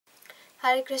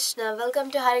Hare Krishna,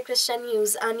 welcome to Hare Krishna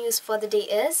News. Our news for the day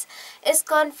is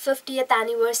ISKCON 50th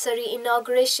Anniversary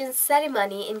Inauguration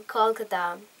Ceremony in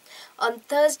Kolkata. On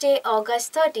Thursday,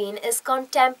 August 13,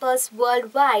 ISKCON temples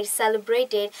worldwide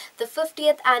celebrated the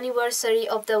 50th anniversary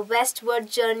of the westward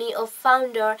journey of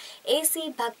founder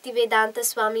A.C. Bhaktivedanta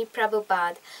Swami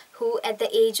Prabhupada, who at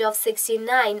the age of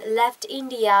 69 left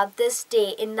India this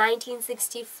day in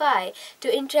 1965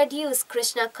 to introduce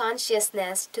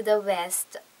Krishna-consciousness to the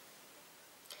West.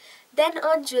 Then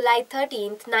on July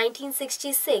 13,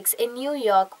 1966, in New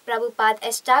York, Prabhupada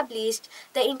established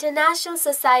the International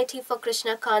Society for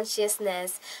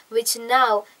Krishna-consciousness, which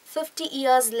now, 50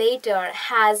 years later,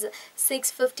 has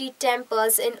 650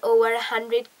 temples in over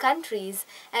 100 countries,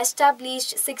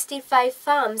 established 65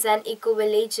 farms and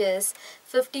eco-villages,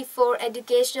 54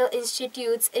 educational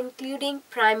institutes including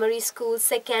primary school,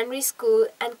 secondary school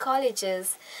and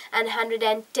colleges, and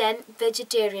 110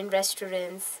 vegetarian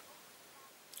restaurants.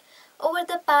 Over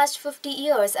the past 50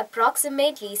 years,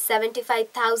 approximately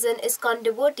 75,000 ISKCON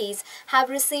devotees have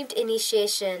received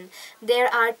initiation.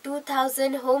 There are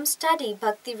 2,000 home study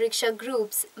Bhakti Vriksha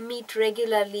groups meet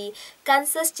regularly,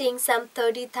 consisting some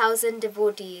 30,000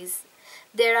 devotees.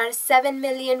 There are 7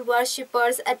 million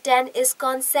worshippers attend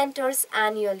ISKCON centers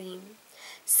annually.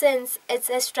 Since its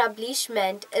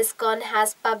establishment, ISKCON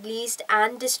has published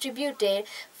and distributed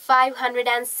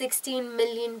 516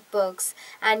 million books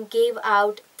and gave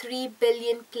out 3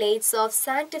 billion plates of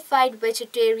sanctified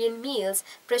vegetarian meals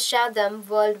prasadam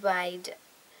worldwide.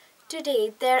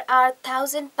 Today, there are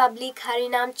 1,000 public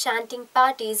Harinam chanting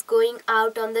parties going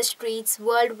out on the streets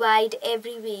worldwide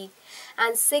every week,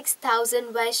 and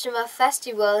 6,000 Vaishnava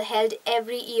festival held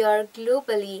every year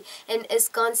globally in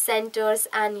ISKCON centers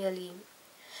annually.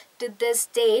 To this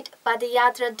date,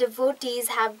 Padayatra devotees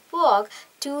have walked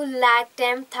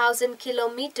 210,000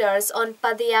 kilometers on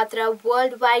Padayatra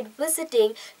worldwide,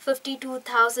 visiting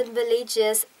 52,000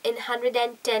 villages in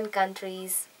 110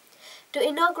 countries. To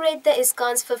inaugurate the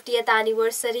ISKCON's 50th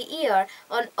anniversary year,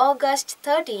 on August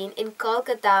 13 in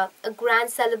Kolkata, a grand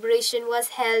celebration was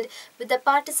held with the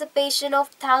participation of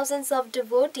thousands of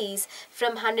devotees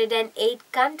from 108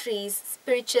 countries,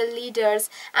 spiritual leaders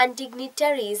and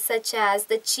dignitaries such as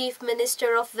the Chief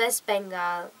Minister of West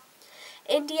Bengal,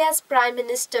 India's Prime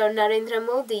Minister Narendra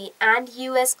Modi, and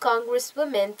US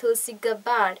Congresswoman Tulsi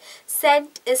Gabbard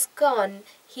sent ISKCON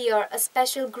here a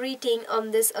special greeting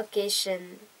on this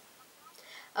occasion.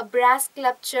 A brass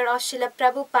sculpture of Srila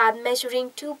Prabhupada measuring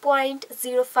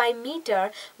 2.05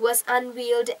 meter was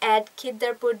unveiled at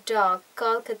Kiddarpur Dock,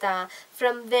 Kolkata,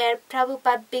 from where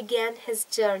Prabhupada began his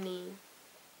journey.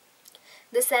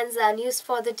 This ends our news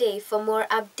for the day. For more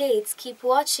updates, keep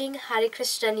watching Hare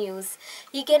Krishna News.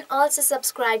 You can also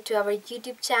subscribe to our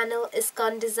YouTube channel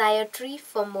ISKCON Desire Tree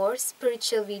for more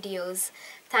spiritual videos.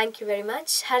 Thank you very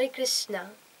much. Hare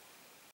Krishna.